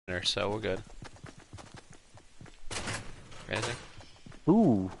there, so we're good. Anything?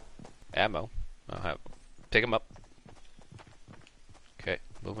 Ooh. Ammo. Pick him up. Okay,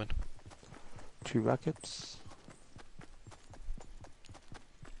 moving. 2 rockets.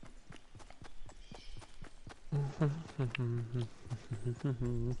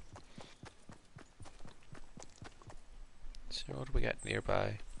 So what do we got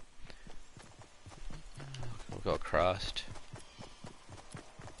nearby? We'll go across.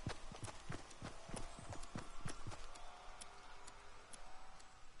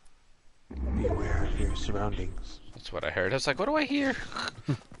 Beware of your surroundings. That's what I heard. I was like, what do I hear?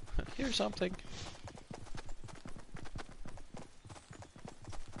 I hear something.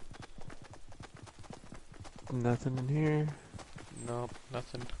 Nothing in here. Nope,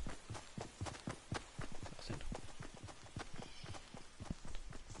 nothing. Nothing.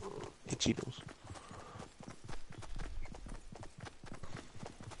 Cheetos.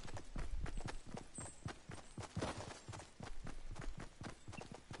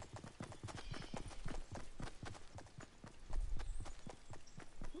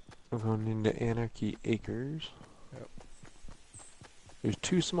 We're going into Anarchy Acres. Yep. There's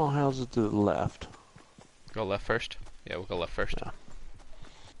 2 small houses to the left. Go left first? Yeah, we'll go left first. Yeah.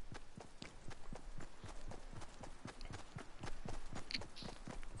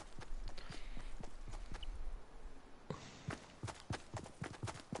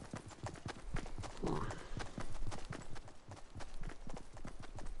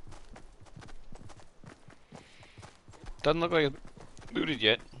 Doesn't look like it's looted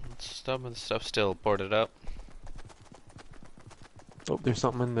yet. Some of the stuff's still boarded up. Oh, there's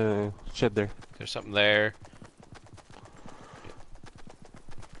something in the shed there. There's something there.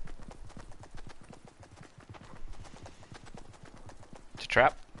 It's a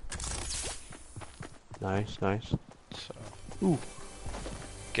trap. Nice, nice. So, Ooh.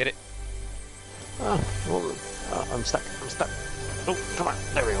 get it. Ah, well, I'm stuck. I'm stuck. Oh, come on.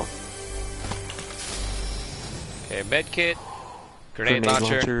 There we go. Okay, med kit. Grenade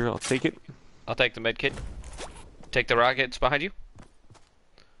launcher. I'll take it. I'll take the med kit. Take the rockets behind you.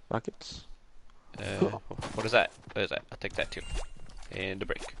 Rockets. What is that? What is that? I'll take that too. And a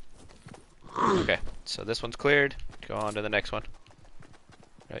break. Okay, so this one's cleared. Go on to the next one.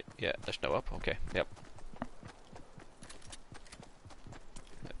 Right, yeah, there's no up. Okay, yep.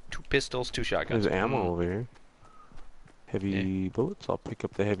 2 pistols, 2 shotguns. There's ammo over here. Heavy bullets. I'll pick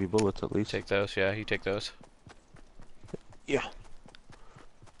up the heavy bullets at least. Take those, yeah, you take those. Yeah.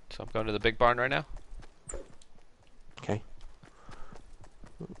 So I'm going to the big barn right now. Okay.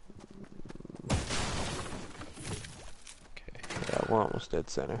 Okay. Yeah, we're almost dead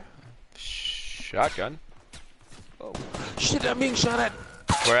center. Shotgun. Oh. Shit, I'm being shot at!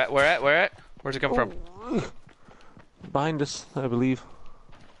 Where at? Where at? Where at? Where's it come from? Behind us, I believe.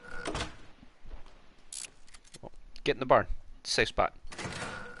 Get in the barn. Safe spot.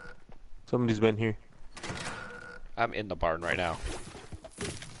 Somebody's been here. I'm in the barn right now.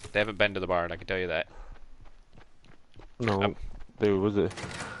 They haven't been to the barn, I can tell you that. No, there was a...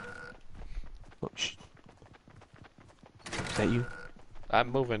 Oh, shh. Is that you?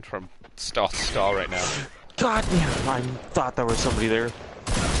 I'm moving from stall to stall right now. God damn, I thought there was somebody there.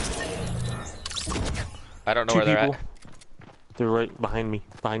 I don't know 2 where they're people. at. They're right behind me.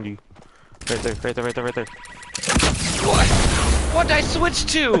 Behind you. Right there, right there, right there, right there. What? What did I switch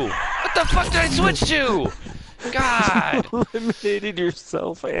to? What the fuck did I switch to? God! Eliminated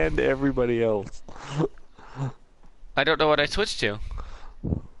yourself and everybody else. I don't know what I switched to.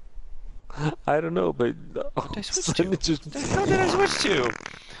 I don't know, but What did I switch to? just... What the hell did I switch to?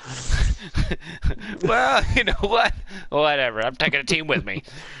 Well, you know what? Whatever. I'm taking a team with me.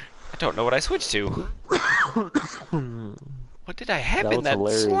 I don't know what I switched to. What did I have That in was that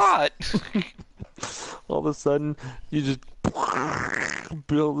hilarious. slot? All of a sudden, you just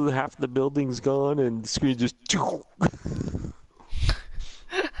build half the building's gone, and the screen just.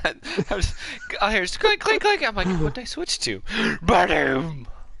 I hear click, click, click. I'm like, what did I switch to? Boom.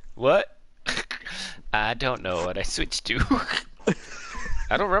 What? I don't know what I switched to.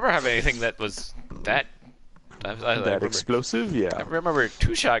 I don't remember having anything that was that. That explosive, I yeah. remember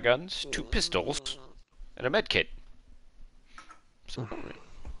 2 shotguns, 2 pistols, and a med kit. So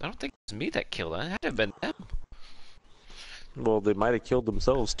I don't think it was me that killed them. It had to have been them. Well, they might have killed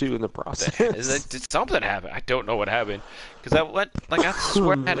themselves too in the process. Did something happen? I don't know what happened. Because I went, like, I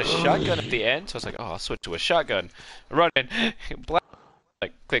swear I had a shotgun at the end, so I was like, oh, I'll switch to a shotgun. Running. Black.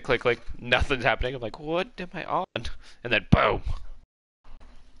 Like, click, click, click. Nothing's happening. I'm like, what am I on? And then, boom.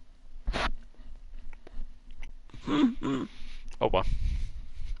 Oh, well.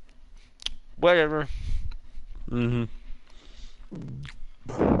 Whatever. Mm-hmm.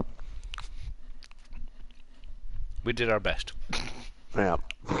 We did our best. Yeah.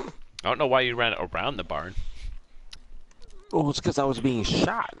 I don't know why you ran around the barn. Well, it's because I was being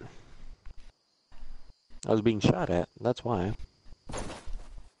shot. I was being shot at. That's why.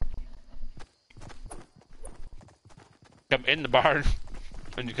 I'm in the barn,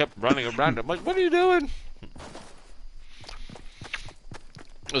 and you kept running around. I'm like, what are you doing?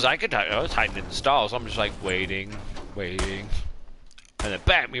 Because I was hiding in the stalls. I'm just like waiting, and then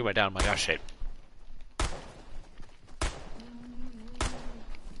bam, you went down. I'm like, oh shit.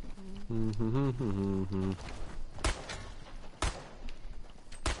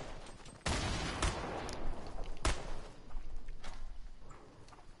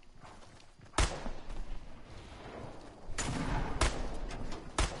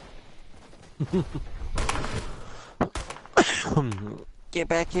 Get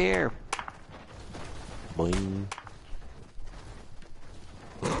back here. Boing.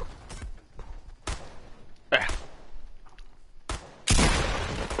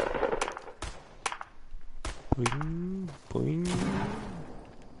 Boing, boing.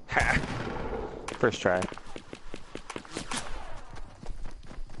 Ha! First try.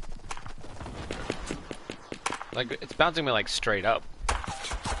 Like, it's bouncing me like straight up.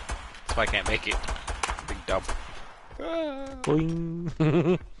 That's why I can't make it. Big dump. Boing.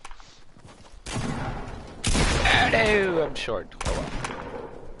 Oh no, I'm short. Oh well.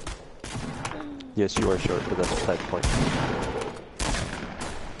 Yes, you are short, but that's beside the point.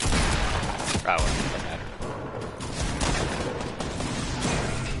 Oh, well, doesn't matter.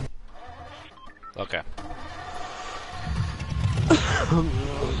 Okay.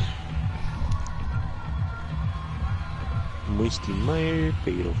 Moisty Mire,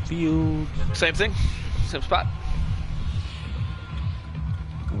 Fatal Field. Same thing. Same spot.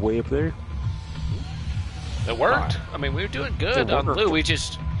 Way up there. It worked. I mean, we were doing good on Lou. We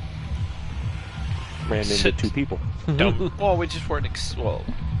just ran into two people. don't. Well, we just weren't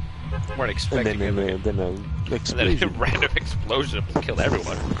weren't expecting and then, it. then an explosion. And then a random explosion killed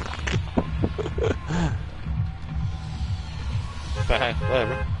everyone.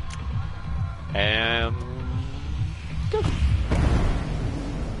 Whatever. Go.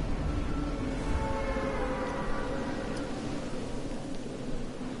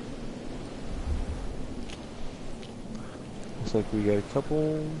 Looks like we got a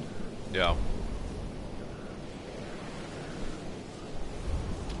couple. Yeah.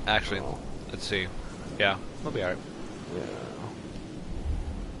 Actually, let's see. Yeah, we'll be alright. Yeah.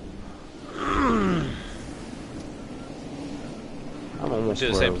 I'm almost Do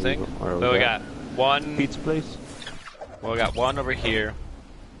the same thing. So we got one pizza place. Well, we got one over here.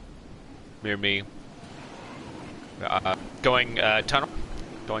 Near me. Going tunnel.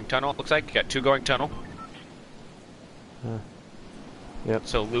 Going tunnel. Looks like you got two going tunnel. Yep.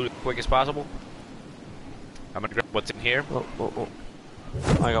 So loot as quick as possible. I'm gonna grab what's in here. Oh.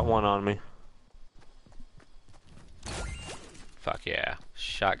 I got one on me. Fuck yeah.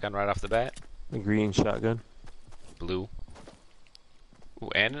 Shotgun right off the bat. A green shotgun. Blue. Ooh,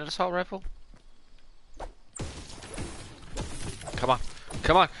 and an assault rifle? Come on.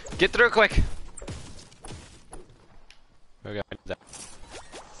 Come on. Get through quick. We got that.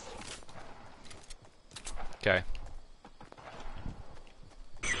 Okay.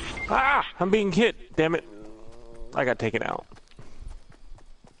 Ah! I'm being hit. Damn it. I got taken out.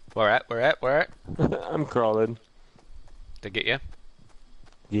 Where at? I'm crawling. To get you?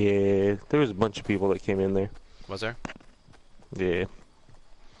 Yeah, there was a bunch of people that came in there. Was there? Yeah.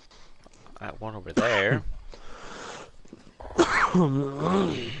 One over there.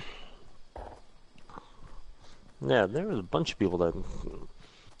 Yeah, there was a bunch of people that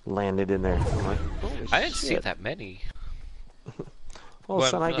landed in there. I'm like, I didn't see that many. All of a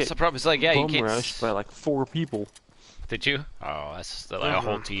sudden I that's get the problem. It's like, yeah, you bum can't. rushed by like 4 people. Did you? Oh, that's like a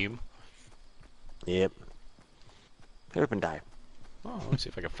whole team. Yep. Everyone died. Oh, let's see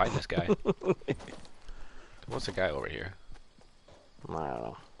if I can find this guy. What's the guy over here? I don't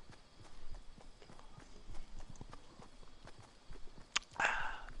know.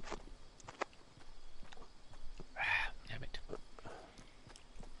 Damn it.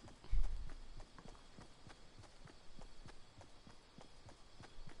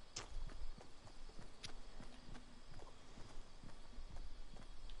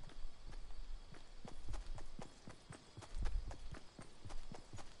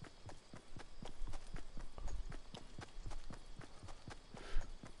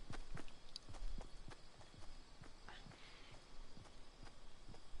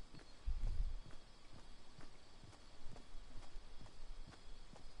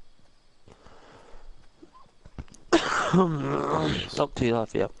 Up to your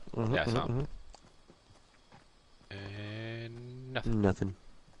left, yep. Yeah, I saw him. Nothing. Nothing.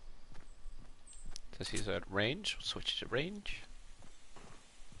 Says he's at range. Switch to range.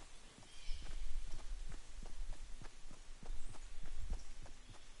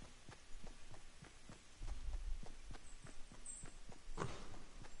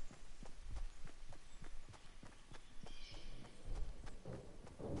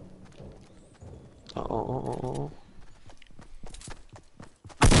 Oh.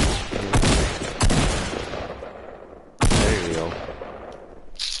 There you go.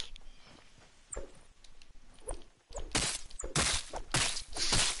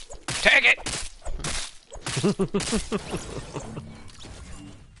 Tag it!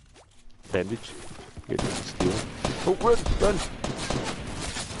 Bandage. Good. Steal. Oh, run!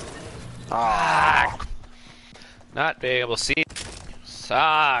 Ah! Not being able to see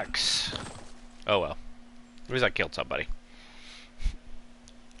sucks. Oh well. At least I killed somebody.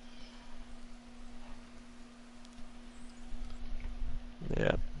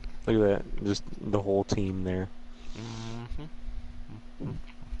 Yeah. Look at that. Just the whole team there.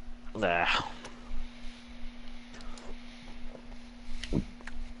 Ah.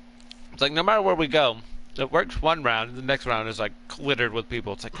 It's like no matter where we go, it works one round, and the next round is like littered with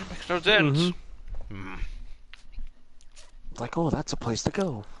people. It's like that makes no sense. Like, oh, that's a place to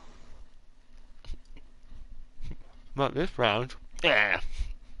go. Not this round. Yeah.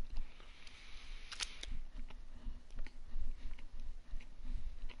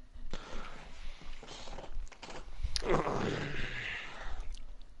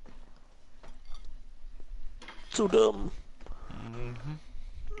 So dumb.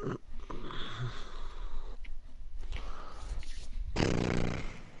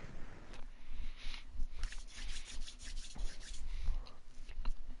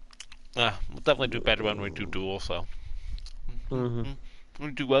 We'll definitely do better when we do duels, so. When we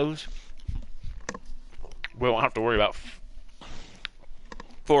do duos, we won't have to worry about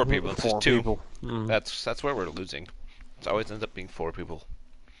 4 people. It's just 2. People. That's where we're losing. It always ends up being 4 people.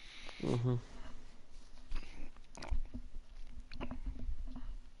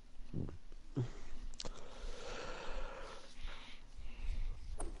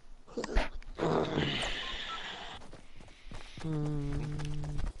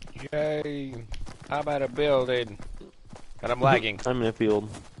 Yay! I'm at a building, and I'm lagging. I'm in a field.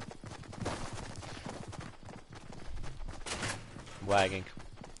 I'm lagging.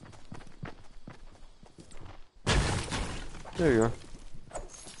 There you are.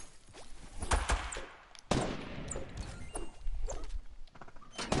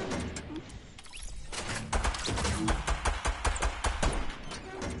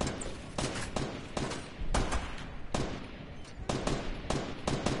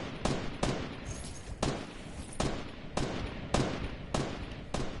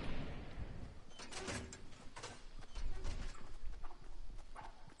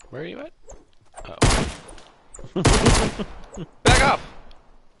 Where are you at? Oh. Back up!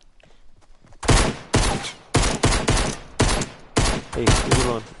 Hey, leave it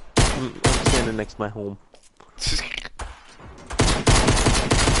on. I'm standing next to my home.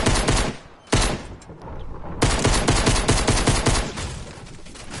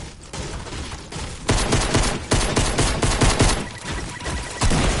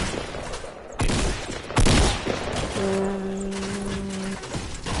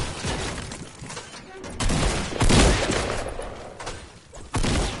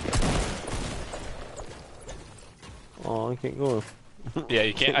 Oh, I can't go. Yeah,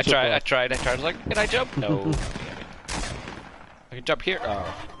 you can't. I tried. I was like, can I jump? No. I can jump here. Oh.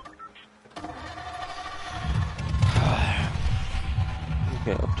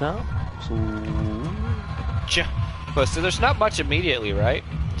 Okay, up top. So. But so there's not much immediately, right?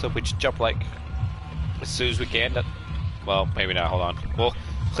 So we just jump like as soon as we can. Well, maybe not. Hold on. Well,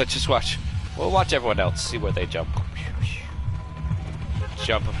 let's just watch. We'll watch everyone else. See where they jump.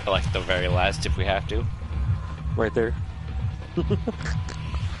 Jump like the very last if we have to. Right there.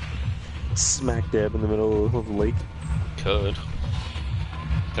 Smack dab in the middle of the lake. Could.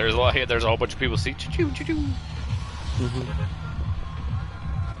 There's a lot here. There's a whole bunch of people. See, choo-choo.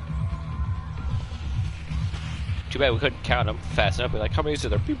 Too bad we couldn't count them fast enough. We're like, how many is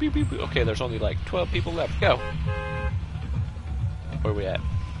there? Beep, beep, beep, beep. Okay, there's only like 12 people left. Go. Where are we at?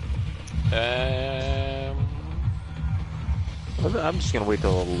 I'm just gonna wait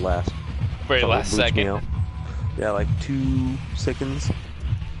till the last. Very last second. Yeah, like 2 seconds.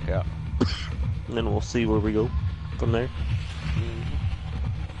 Yeah. And then we'll see where we go from there.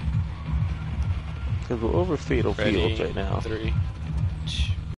 Because we're over Fatal Fields right now. 3,